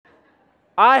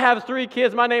I have three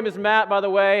kids. My name is Matt, by the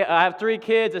way. I have three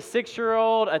kids, a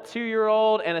 6-year-old, a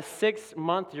 2-year-old, and a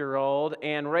 6-month-year-old.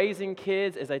 And raising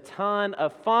kids is a ton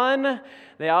of fun.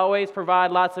 They always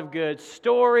provide lots of good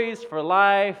stories for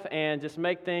life and just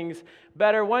make things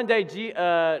better. One day,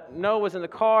 Noah was in the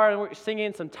car and we were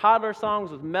singing some toddler songs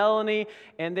with Melanie.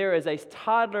 And there is a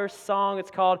toddler song.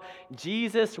 It's called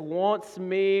Jesus Wants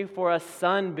Me for a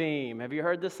Sunbeam. Have you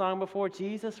heard this song before?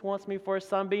 Jesus wants me for a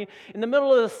sunbeam. In the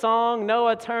middle of the song,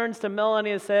 Noah turns to Melanie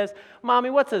and says,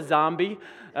 "Mommy, what's a zombie?"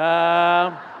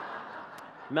 Melanie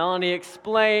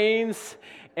explains,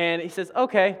 and he says,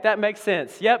 "Okay, that makes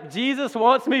sense. Yep, Jesus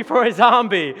wants me for a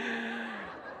zombie."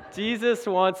 Jesus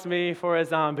wants me for a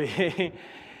zombie.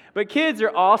 But kids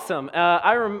are awesome.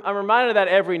 I'm reminded of that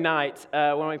every night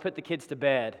when we put the kids to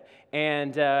bed.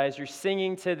 And as you're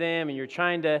singing to them and you're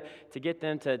trying to get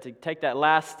them to take that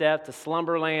last step to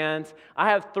slumberland,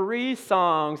 I have 3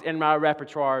 songs in my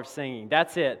repertoire of singing.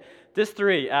 That's it. Just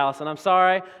 3, Allison. I'm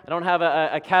sorry. I don't have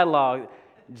a catalog.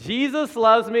 Jesus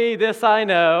loves me, this I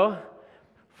know,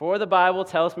 for the Bible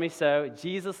tells me so.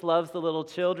 Jesus loves the little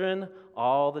children,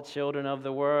 all the children of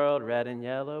the world, red and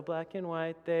yellow, black and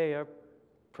white, they are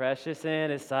precious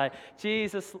in His sight.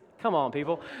 Jesus, come on,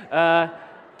 people.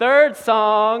 3rd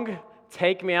song,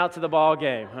 Take Me Out to the Ball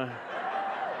Game.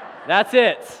 That's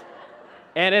it.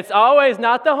 And it's always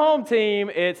not the home team,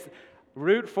 it's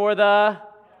root for the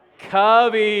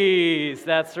Cubbies.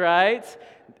 That's right.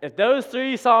 If those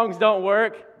 3 songs don't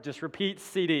work, just repeat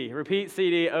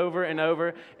CD over and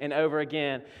over and over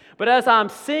again. But as I'm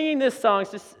singing this song,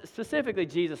 specifically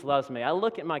Jesus Loves Me, I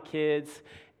look at my kids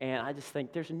and I just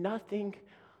think there's nothing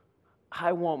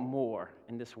I want more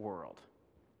in this world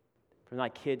for my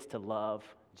kids to love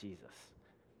Jesus.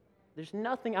 There's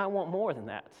nothing I want more than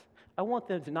that. I want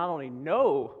them to not only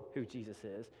know who Jesus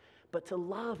is, but to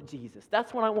love Jesus.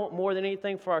 That's what I want more than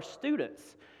anything for our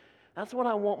students. That's what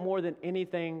I want more than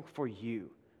anything for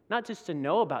you. Not just to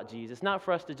know about Jesus, not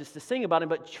for us to just to sing about Him,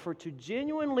 but to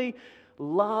genuinely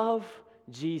love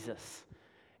Jesus.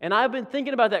 And I've been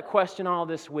thinking about that question all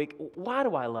this week. Why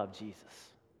do I love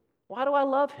Jesus? Why do I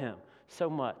love Him so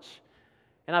much?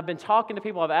 And I've been talking to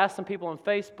people. I've asked some people on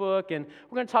Facebook, and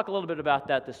we're going to talk a little bit about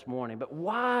that this morning. But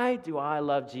why do I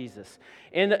love Jesus?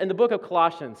 In the book of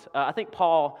Colossians, I think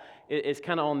Paul is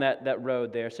kind of on that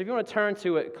road there. So if you want to turn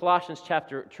to it, Colossians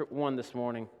chapter 1 this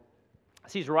morning.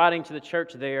 So he's writing to the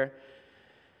church there.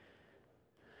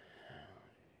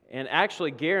 And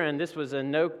actually, Garen, this was in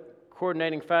no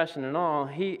coordinating fashion at all.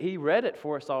 He read it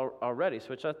for us already, so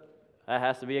which that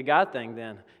has to be a God thing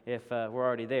then, if we're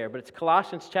already there. But it's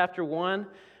Colossians chapter 1.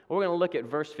 We're going to look at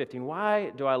verse 15.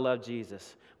 Why do I love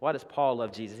Jesus? Why does Paul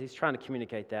love Jesus? He's trying to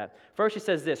communicate that. First, he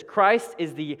says this: Christ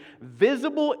is the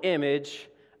visible image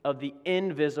of the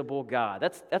invisible God.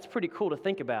 That's pretty cool to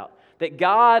think about. That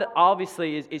God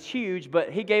obviously is huge,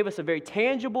 but He gave us a very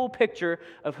tangible picture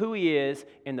of who He is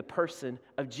in the person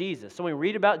of Jesus. So when we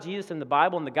read about Jesus in the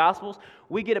Bible and the Gospels,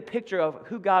 we get a picture of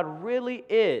who God really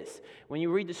is. When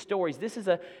you read the stories, this is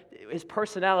His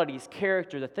personality, His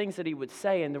character, the things that He would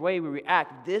say and the way we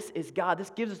react. This is God.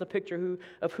 This gives us a picture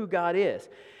of who God is.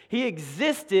 He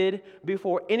existed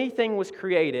before anything was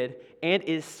created and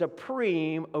is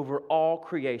supreme over all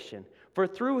creation. For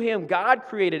through Him, God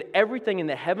created everything in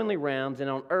the heavenly realms and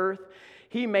on earth.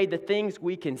 He made the things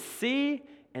we can see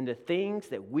and the things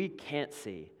that we can't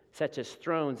see, such as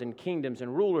thrones and kingdoms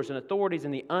and rulers and authorities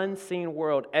in the unseen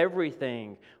world.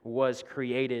 Everything was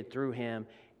created through Him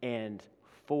and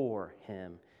for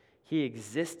Him. He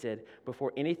existed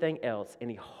before anything else, and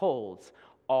He holds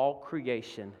all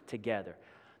creation together.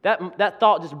 That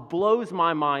thought just blows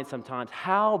my mind sometimes,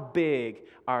 how big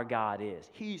our God is.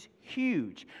 He's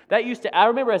huge. I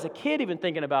remember as a kid even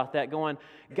thinking about that, going,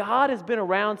 God has been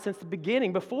around since the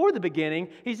beginning. Before the beginning,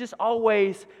 He's just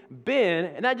always been,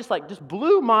 and that just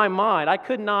blew my mind. I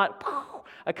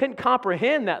couldn't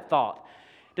comprehend that thought.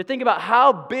 To think about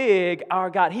how big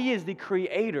our God, He is the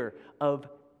creator of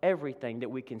everything that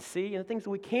we can see and the things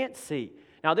that we can't see.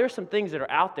 Now, there's some things that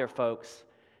are out there, folks,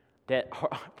 that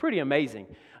are pretty amazing.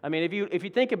 I mean, if you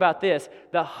think about this,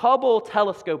 the Hubble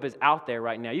telescope is out there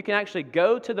right now. You can actually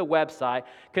go to the website.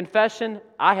 Confession,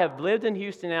 I have lived in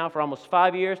Houston now for almost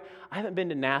 5 years. I haven't been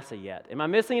to NASA yet. Am I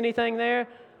missing anything there?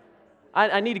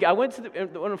 I need to go. I went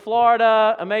to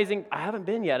Florida, amazing. I haven't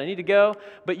been yet. I need to go.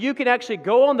 But you can actually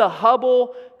go on the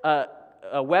Hubble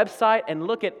website and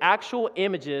look at actual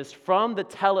images from the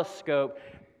telescope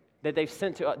that they've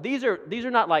sent to us. These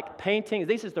are not like paintings.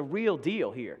 This is the real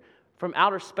deal here. From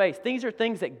outer space. These are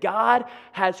things that God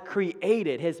has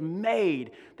created, has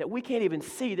made, that we can't even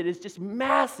see, that is just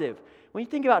massive. When you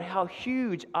think about how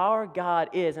huge our God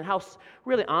is and how,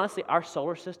 really honestly, our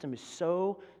solar system is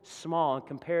so small and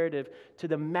comparative to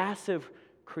the massive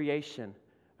creation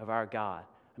of our God.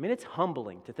 I mean, it's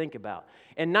humbling to think about.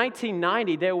 In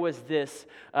 1990, there was this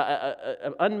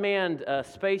unmanned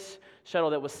space shuttle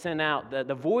that was sent out,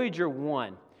 the Voyager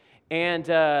 1. And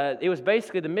it was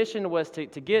basically, the mission was to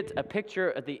get a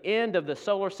picture at the end of the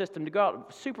solar system, to go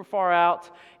out super far out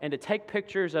and to take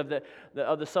pictures of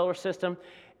the solar system.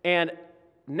 And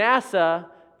NASA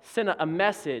sent a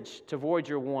message to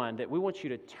Voyager 1 that we want you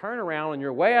to turn around on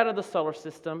your way out of the solar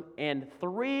system and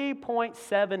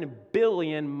 3.7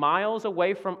 billion miles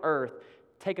away from Earth,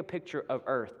 take a picture of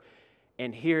Earth.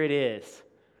 And here it is.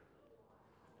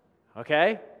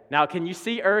 Okay? Now, can you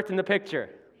see Earth in the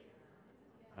picture?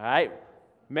 All right?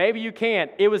 Maybe you can't.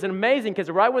 It was amazing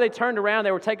because right when they turned around,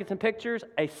 they were taking some pictures,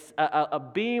 a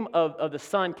beam of the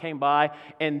sun came by,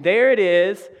 and there it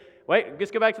is. Wait, let's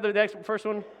go back to the first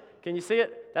one. Can you see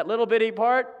it? That little bitty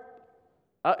part?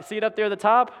 See it up there at the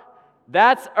top?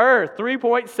 That's Earth,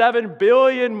 3.7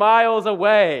 billion miles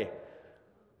away.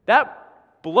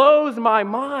 That blows my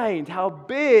mind how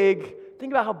big,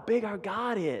 think about how big our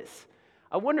God is.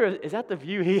 I wonder, is that the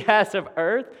view he has of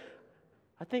Earth?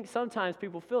 I think sometimes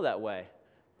people feel that way,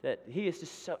 that he is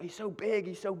just he's so big,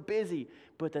 he's so busy.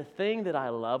 But the thing that I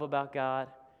love about God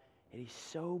is he's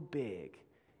so big,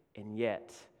 and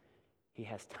yet he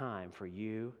has time for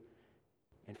you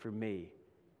and for me.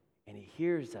 And he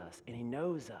hears us, and he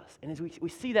knows us. And as we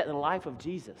see that in the life of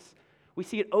Jesus, we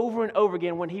see it over and over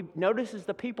again when he notices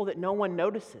the people that no one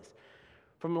notices.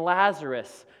 From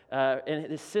Lazarus and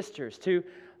his sisters to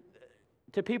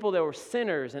people that were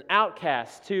sinners and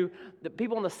outcasts, to the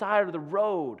people on the side of the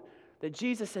road, that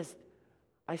Jesus says,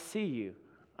 I see you.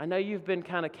 I know you've been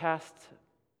kind of cast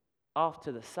off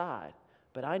to the side,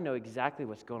 but I know exactly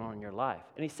what's going on in your life.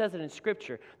 And he says it in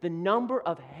Scripture. The number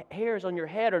of hairs on your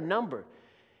head are numbered.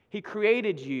 He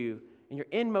created you in your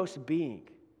inmost being.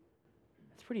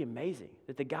 It's pretty amazing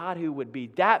that the God who would be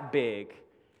that big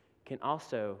can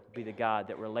also be the God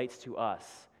that relates to us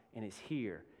and is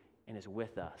here and is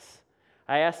with us.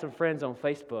 I asked some friends on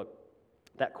Facebook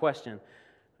that question,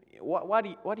 why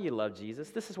do you love Jesus?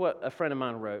 This is what a friend of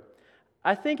mine wrote.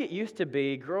 I think it used to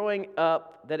be growing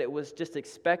up that it was just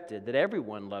expected that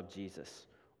everyone loved Jesus,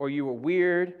 or you were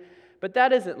weird, but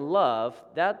that isn't love,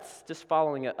 that's just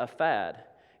following a fad.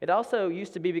 It also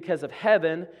used to be because of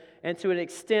heaven and to an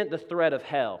extent the threat of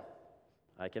hell.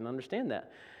 I can understand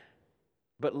that.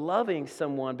 But loving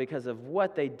someone because of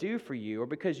what they do for you or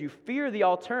because you fear the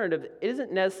alternative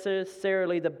isn't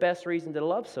necessarily the best reason to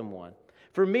love someone.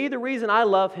 For me, the reason I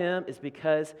love him is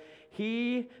because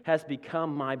he has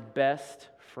become my best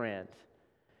friend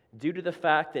due to the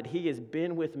fact that he has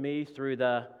been with me through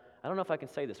I don't know if I can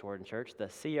say this word in church, the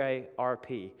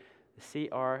C-A-R-P.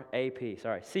 C-R-A-P.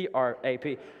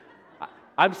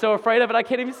 I'm so afraid of it, I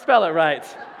can't even spell it right.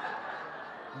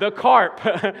 The carp.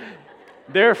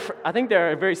 I think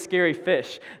they're a very scary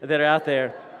fish that are out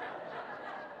there.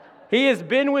 He has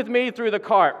been with me through the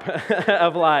carp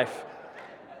of life.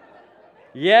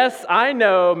 Yes, I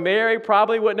know Mary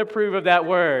probably wouldn't approve of that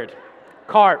word.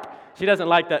 Carp. She doesn't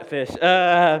like that fish.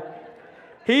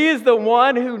 He is the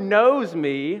one who knows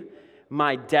me,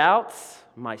 my doubts,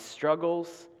 my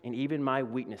struggles, and even my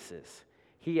weaknesses.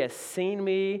 He has seen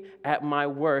me at my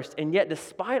worst, and yet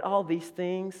despite all these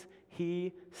things,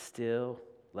 he still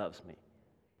loves me.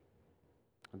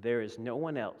 There is no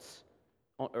one else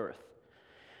on earth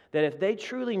that if they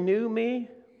truly knew me,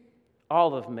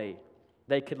 all of me,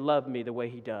 they could love me the way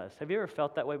he does. Have you ever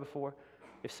felt that way before?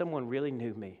 If someone really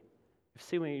knew me, if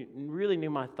someone really knew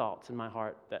my thoughts in my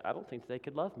heart, that I don't think they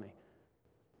could love me.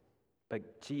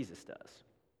 But Jesus does.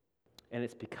 And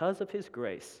it's because of his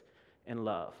grace and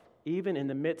love, even in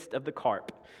the midst of the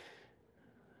carp,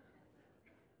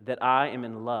 that I am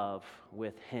in love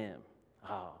with him.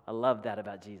 Oh, I love that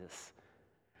about Jesus.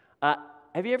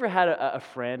 Have you ever had a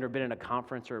friend or been in a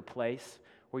conference or a place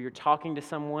where you're talking to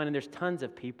someone and there's tons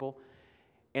of people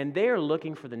and they're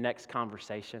looking for the next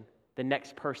conversation, the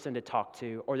next person to talk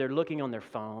to, or they're looking on their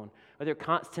phone, or they're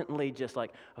constantly just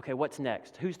like, okay, what's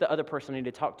next? Who's the other person I need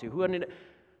to talk to? Who I need to...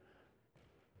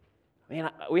 Man,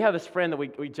 we have this friend that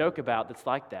we joke about that's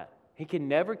like that. He can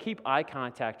never keep eye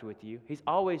contact with you. He's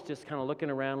always just kind of looking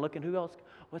around, looking, who else?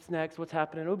 What's next? What's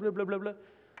happening? Oh, blah, blah, blah, blah.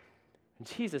 And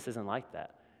Jesus isn't like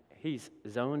that. He's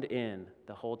zoned in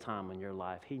the whole time in your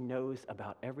life. He knows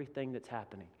about everything that's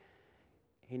happening.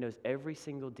 He knows every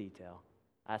single detail.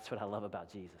 That's what I love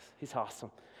about Jesus. He's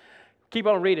awesome. Keep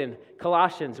on reading.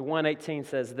 Colossians 1:18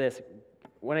 says this,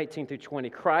 1:18 through 20.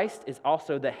 Christ is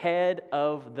also the head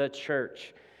of the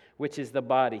church, which is the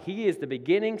body. He is the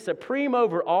beginning, supreme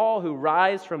over all who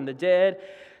rise from the dead.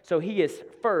 So he is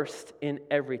first in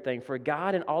everything. For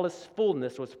God in all his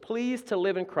fullness was pleased to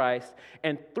live in Christ,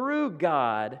 and through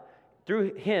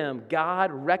him,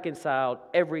 God reconciled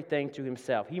everything to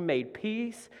himself. He made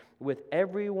peace with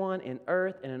everyone in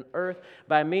earth and in earth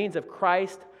by means of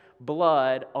Christ's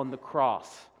blood on the cross.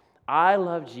 I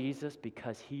love Jesus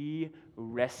because he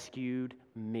rescued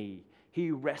me. He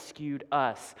rescued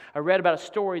us. I read about a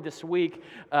story this week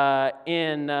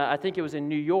I think it was in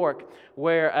New York,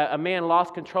 where a man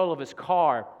lost control of his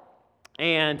car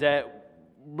and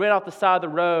went off the side of the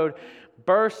road,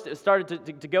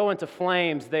 started to go into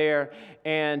flames there,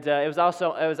 and it was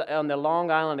on the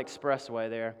Long Island Expressway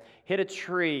there, hit a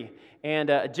tree, and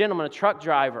a gentleman, a truck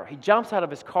driver, he jumps out of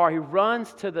his car, he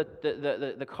runs to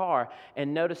the car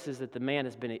and notices that the man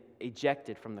has been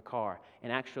ejected from the car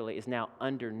and actually is now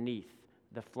underneath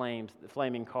the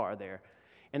flaming car there.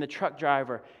 And the truck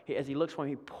driver, as he looks for him,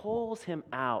 he pulls him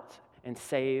out and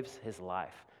saves his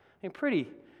life. I mean,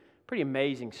 pretty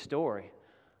amazing story.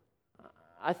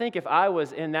 I think if I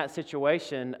was in that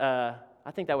situation,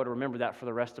 I think I would remember that for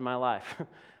the rest of my life.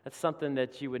 That's something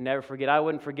that you would never forget. I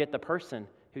wouldn't forget the person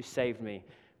who saved me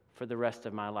for the rest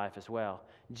of my life as well.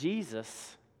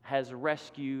 Jesus has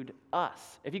rescued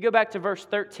us. If you go back to verse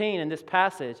 13 in this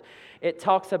passage, it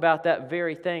talks about that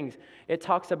very thing. It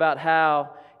talks about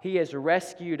how he has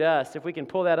rescued us. If we can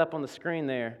pull that up on the screen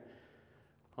there.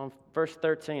 On verse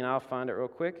 13, I'll find it real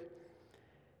quick.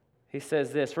 He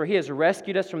says this, "For he has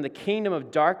rescued us from the kingdom of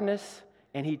darkness,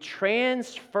 and he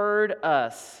transferred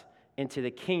us into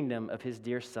the kingdom of his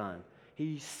dear Son."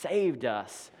 He saved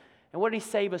us. And what did he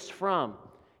save us from?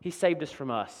 He saved us from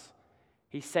us.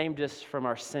 He saved us from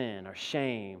our sin, our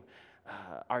shame,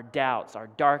 our doubts, our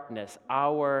darkness,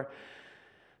 our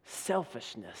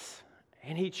selfishness.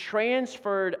 And he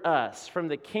transferred us from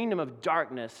the kingdom of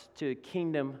darkness to the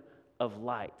kingdom of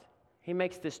light. He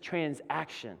makes this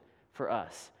transaction for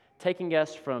us, taking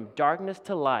us from darkness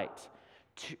to light,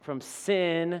 from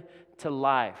sin to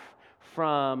life,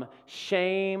 from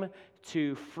shame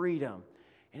to freedom.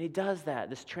 And he does that,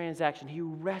 this transaction. He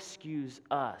rescues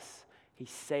us. He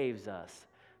saves us.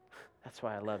 That's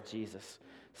why I love Jesus.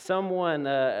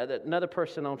 Another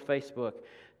person on Facebook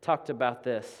talked about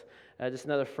this, just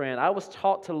another friend. "I was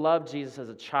taught to love Jesus as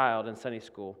a child in Sunday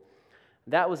school.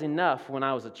 That was enough when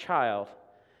I was a child.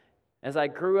 As I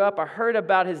grew up, I heard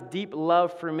about his deep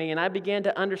love for me, and I began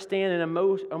to understand in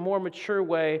a more mature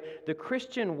way the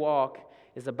Christian walk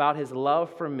is about his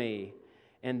love for me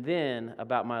and then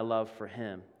about my love for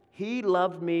him. He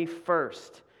loved me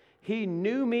first. He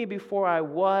knew me before I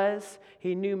was.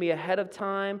 He knew me ahead of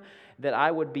time, that I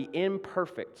would be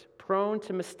imperfect, prone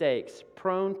to mistakes,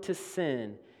 prone to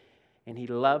sin, and he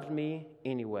loved me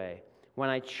anyway.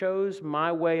 When I chose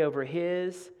my way over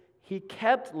his, he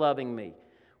kept loving me.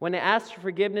 When I asked for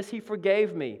forgiveness, he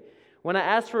forgave me. When I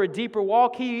asked for a deeper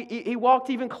walk, he walked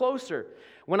even closer.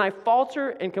 When I falter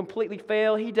and completely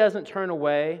fail, he doesn't turn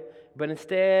away, but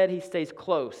instead he stays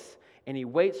close, and he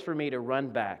waits for me to run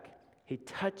back. He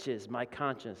touches my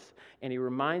conscience, and he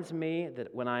reminds me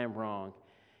that when I am wrong,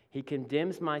 he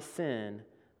condemns my sin,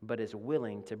 but is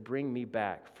willing to bring me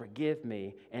back, forgive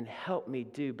me, and help me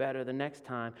do better the next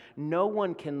time. No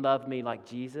one can love me like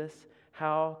Jesus.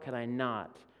 How can I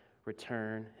not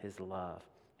return his love?"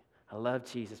 I love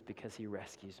Jesus because he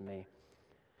rescues me.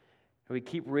 We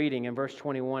keep reading. In verse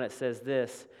 21, it says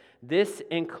this, "This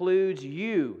includes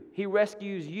you. He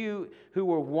rescues you who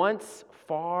were once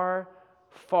far,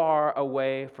 far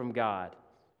away from God.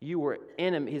 You were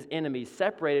his enemies,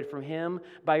 separated from him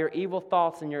by your evil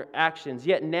thoughts and your actions.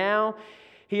 Yet now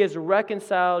he has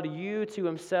reconciled you to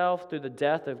himself through the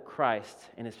death of Christ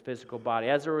in his physical body.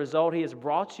 As a result, he has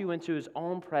brought you into his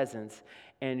own presence,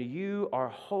 and you are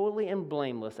holy and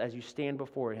blameless as you stand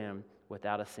before him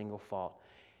without a single fault."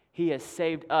 He has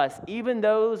saved us, even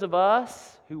those of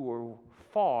us who were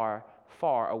far,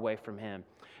 far away from him.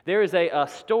 There is a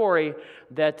story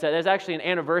that there's actually an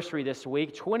anniversary this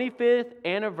week, 25th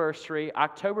anniversary,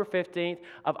 October 15th,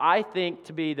 of I think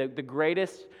to be the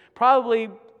greatest, probably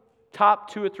top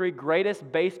 2 or 3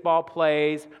 greatest baseball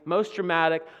plays, most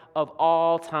dramatic of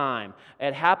all time.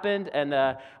 It happened in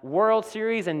the World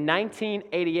Series in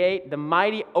 1988. The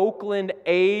mighty Oakland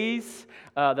A's,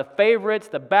 the favorites,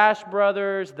 the Bash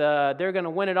Brothers, they're going to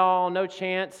win it all, no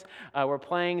chance. We're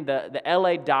playing the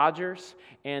LA Dodgers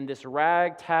and this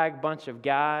ragtag bunch of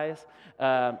guys.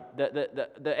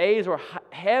 The A's were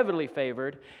heavily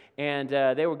favored, and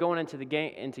they were going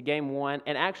into game 1,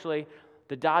 and actually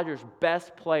the Dodgers'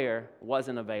 best player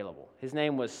wasn't available. His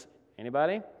name was,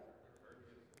 anybody?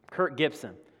 Kirk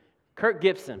Gibson. Kirk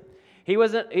Gibson. He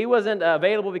wasn't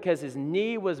available because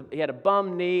he had a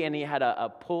bum knee and he had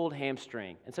a pulled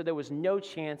hamstring. And so there was no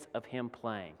chance of him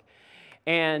playing.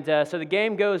 And so the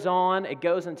game goes on. It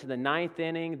goes into the ninth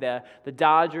inning. The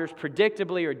Dodgers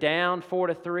predictably are down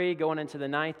 4-3 going into the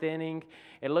ninth inning.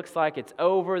 It looks like it's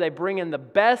over. They bring in the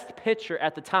best pitcher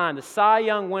at the time, the Cy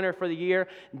Young winner for the year,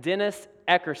 Dennis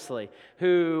Eckersley,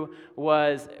 who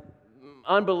was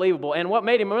unbelievable. And what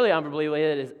made him really unbelievable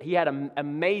is he had an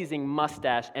amazing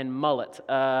mustache and mullet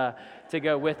to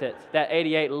go with it, that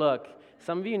 88 look.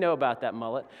 Some of you know about that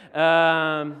mullet.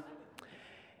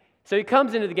 So he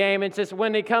comes into the game, and it's just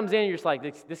when he comes in, you're just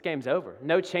like, this game's over.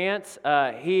 No chance.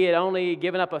 He had only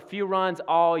given up a few runs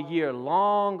all year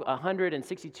long,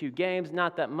 162 games,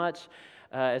 not that much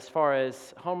as far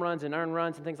as home runs and earned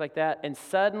runs and things like that. And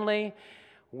suddenly,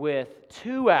 with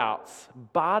 2 outs,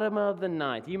 bottom of the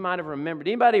ninth, you might have remembered.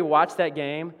 Anybody watch that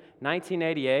game,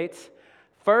 1988?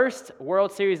 First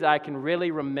World Series that I can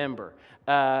really remember.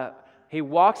 He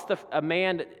walks there's a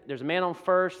man on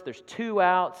first, there's 2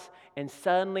 outs, and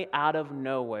suddenly out of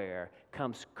nowhere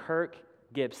comes Kirk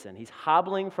Gibson. He's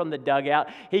hobbling from the dugout.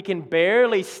 He can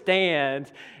barely stand,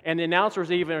 and the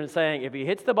announcer's even saying if he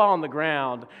hits the ball on the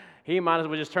ground, he might as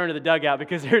well just turn to the dugout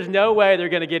because there's no way they're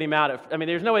going to get him out.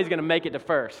 There's no way he's going to make it to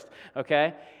first,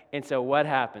 okay? And so what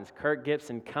happens? Kirk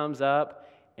Gibson comes up,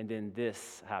 and then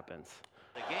this happens.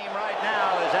 The game right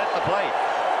now is at the plate.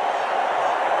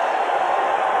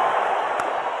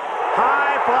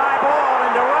 High fly ball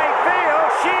into right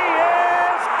field. She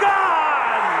is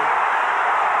gone!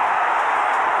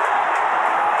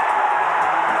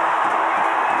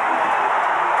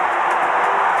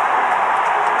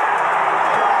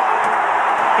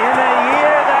 In a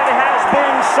year that has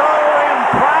been so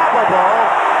improbable,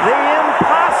 the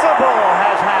impossible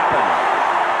has happened.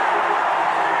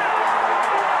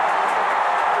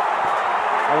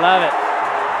 I love it.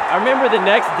 I remember the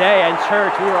next day in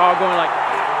church, we were all going like,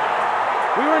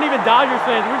 we weren't even Dodgers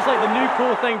fans. We were just like the new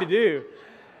cool thing to do.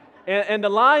 And the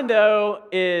line, though,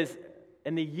 is,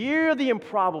 in the year of the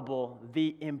improbable,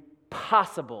 the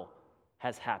impossible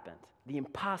has happened. The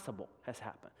impossible has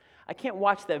happened. I can't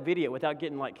watch that video without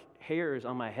getting like hairs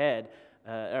on my head,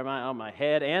 on my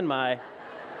head and my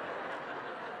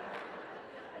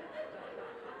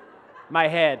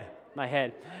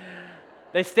head.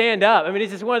 They stand up.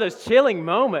 It's just one of those chilling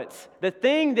moments. The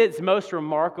thing that's most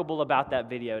remarkable about that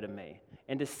video to me,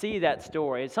 and to see that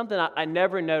story, it's something I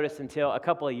never noticed until a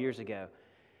couple of years ago,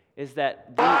 is that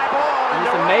in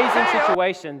this amazing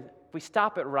situation, if we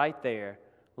stop it right there,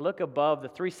 look above the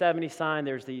 370 sign,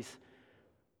 there's these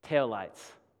taillights.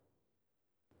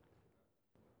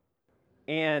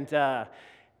 And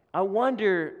I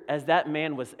wonder, as that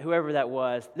man was, whoever that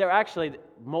was, there were actually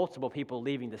multiple people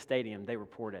leaving the stadium, they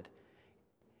reported.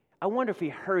 I wonder if he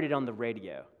heard it on the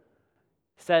radio.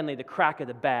 Suddenly, the crack of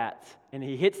the bat, and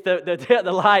he hits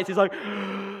the lights. He's like,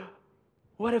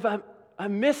 what if I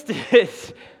missed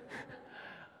it?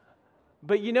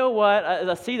 But you know what? As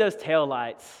I see those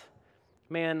taillights,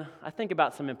 man, I think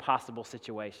about some impossible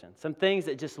situations, some things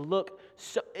that just look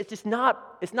so, it's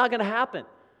not going to happen.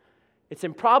 It's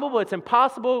improbable, it's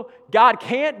impossible. God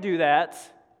can't do that.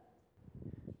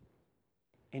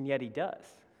 And yet he does.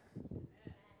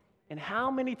 And how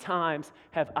many times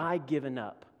have I given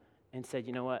up and said,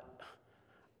 you know what?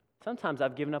 Sometimes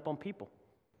I've given up on people.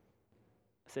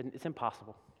 I said, it's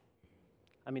impossible.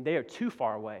 They are too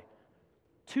far away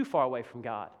from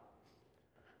God.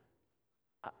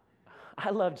 I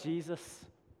love Jesus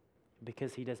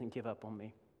because he doesn't give up on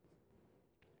me.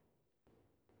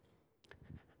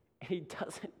 And he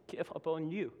doesn't give up on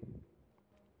you.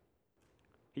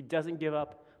 He doesn't give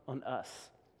up on us.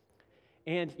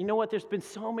 And you know what? There's been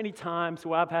so many times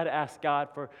where I've had to ask God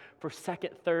for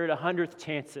second, third, 100th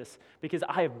chances because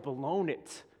I have blown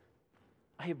it.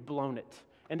 I have blown it.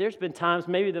 And there's been times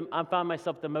maybe I find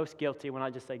myself the most guilty when I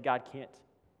just say, God can't.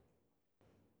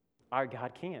 Our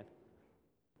God can.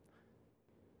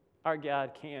 Our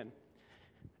God can.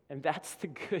 And that's the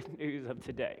good news of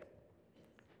today,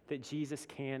 that Jesus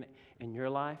can in your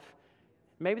life.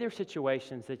 Maybe there are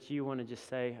situations that you want to just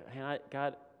say, hey,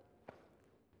 God,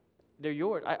 they're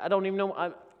yours. I don't even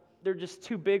know. They're just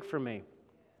too big for me.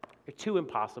 They're too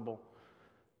impossible.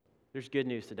 There's good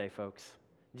news today, folks.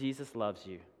 Jesus loves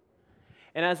you.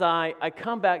 And as I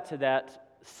come back to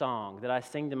that song that I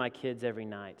sing to my kids every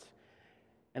night,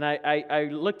 and I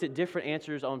looked at different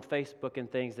answers on Facebook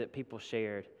and things that people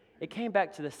shared, it came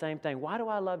back to the same thing. Why do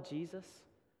I love Jesus?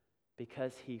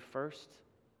 Because he first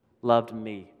loved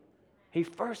me. He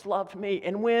first loved me.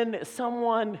 And when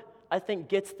someone, I think,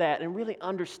 gets that and really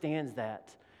understands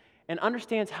that and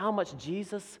understands how much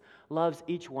Jesus loves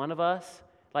each one of us,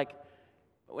 like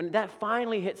when that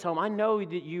finally hits home, I know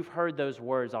that you've heard those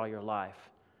words all your life.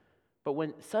 But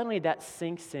when suddenly that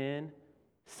sinks in,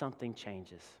 something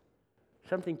changes.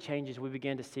 Something changes. We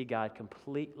begin to see God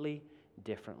completely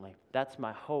differently. That's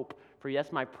my hope for you.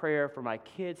 That's my prayer for my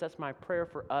kids. That's my prayer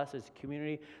for us as a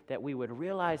community, that we would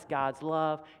realize God's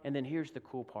love. And then here's the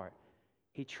cool part.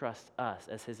 He trusts us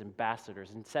as his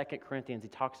ambassadors. In 2 Corinthians, he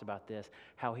talks about this,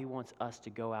 how he wants us to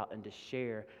go out and to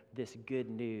share this good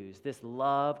news, this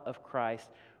love of Christ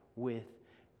with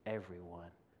everyone.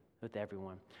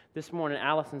 This morning,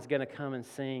 Allison's going to come and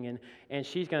sing, and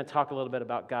she's going to talk a little bit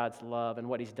about God's love and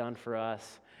what he's done for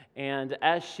us. And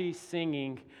as she's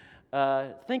singing,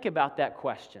 think about that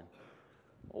question.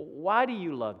 Why do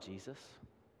you love Jesus?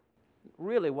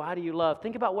 Really, why do you love?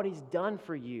 Think about what he's done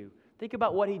for you. Think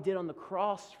about what he did on the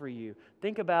cross for you.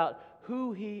 Think about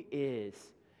who he is.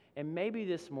 And maybe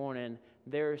this morning,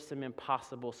 there are some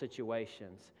impossible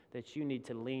situations that you need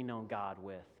to lean on God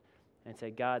with and say,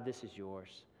 God, this is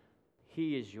yours.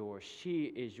 He is yours. She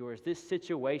is yours. This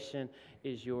situation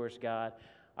is yours, God.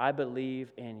 I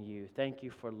believe in you. Thank you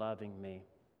for loving me.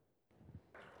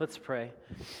 Let's pray.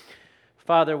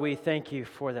 Father, we thank you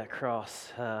for that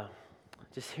cross.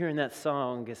 Just hearing that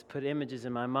song has put images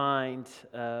in my mind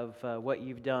of what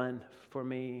you've done for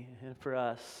me and for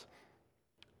us.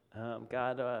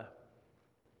 God,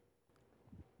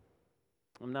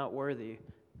 I'm not worthy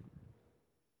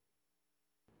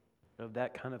of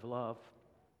that kind of love.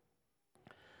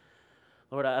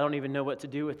 Lord, I don't even know what to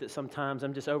do with it sometimes.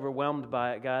 I'm just overwhelmed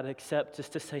by it, God, except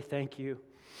just to say thank you.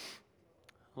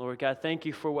 Lord God, thank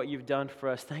you for what you've done for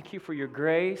us. Thank you for your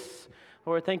grace.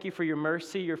 Lord, thank you for your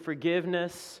mercy, your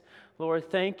forgiveness. Lord,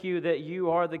 thank you that you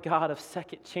are the God of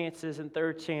second chances and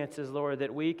third chances, Lord,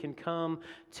 that we can come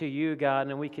to you, God,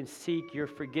 and we can seek your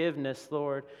forgiveness,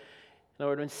 Lord.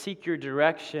 Lord, and seek your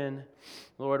direction.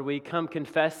 Lord, we come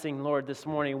confessing, Lord, this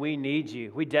morning, we need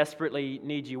you. We desperately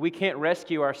need you. We can't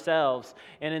rescue ourselves.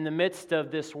 And in the midst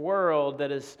of this world that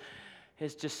has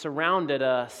just surrounded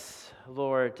us,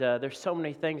 Lord, there's so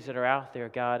many things that are out there,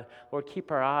 God. Lord, keep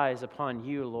our eyes upon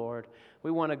you, Lord. We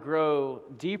want to grow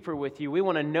deeper with you. We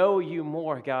want to know you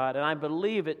more, God. And I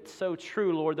believe it's so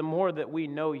true, Lord. The more that we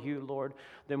know you, Lord,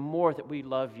 the more that we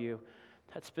love you.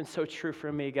 That's been so true for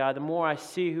me, God. The more I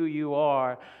see who you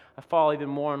are, I fall even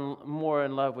more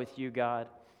in love with you, God.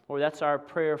 Lord, that's our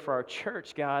prayer for our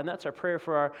church, God, and that's our prayer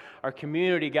for our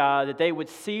community, God, that they would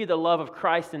see the love of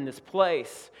Christ in this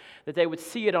place, that they would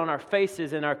see it on our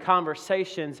faces in our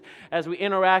conversations as we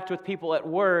interact with people at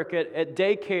work, at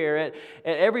daycare, at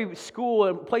every school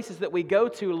and places that we go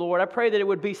to, Lord. I pray that it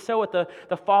would be so at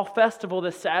the Fall Festival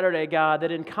this Saturday, God,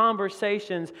 that in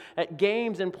conversations, at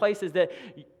games and places that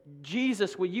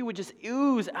Jesus, you would just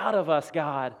ooze out of us,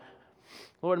 God.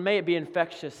 Lord, may it be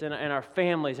infectious in our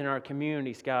families, in our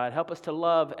communities, God. Help us to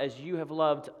love as you have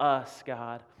loved us,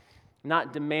 God.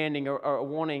 Not demanding or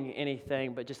wanting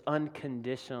anything, but just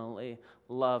unconditionally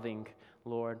loving,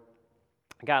 Lord.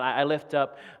 God, I lift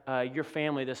up your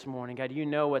family this morning. God, you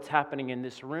know what's happening in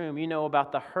this room. You know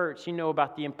about the hurts. You know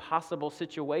about the impossible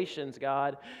situations,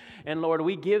 God. And Lord,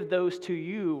 we give those to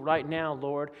you right now,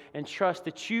 Lord, and trust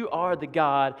that you are the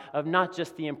God of not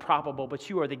just the improbable, but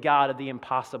you are the God of the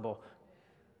impossible.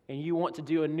 And you want to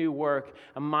do a new work,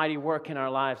 a mighty work in our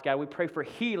lives, God. We pray for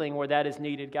healing where that is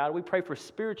needed, God. We pray for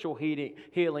spiritual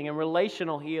healing and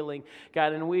relational healing,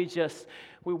 God. And we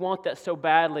want that so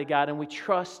badly, God. And we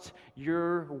trust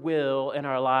your will in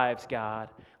our lives, God.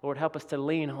 Lord, help us to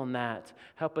lean on that.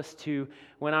 Help us to,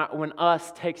 when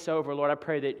us takes over, Lord, I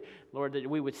pray that, Lord, that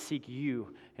we would seek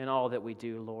you in all that we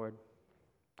do, Lord.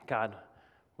 God,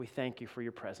 we thank you for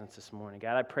your presence this morning.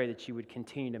 God, I pray that you would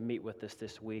continue to meet with us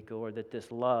this week, Lord, that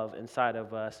this love inside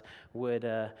of us would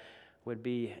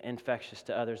be infectious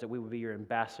to others, that we would be your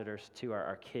ambassadors to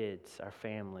our kids, our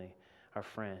family, our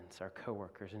friends, our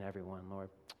coworkers, and everyone, Lord.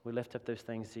 We lift up those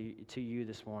things to you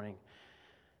this morning.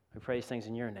 We pray these things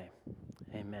in your name.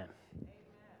 Amen.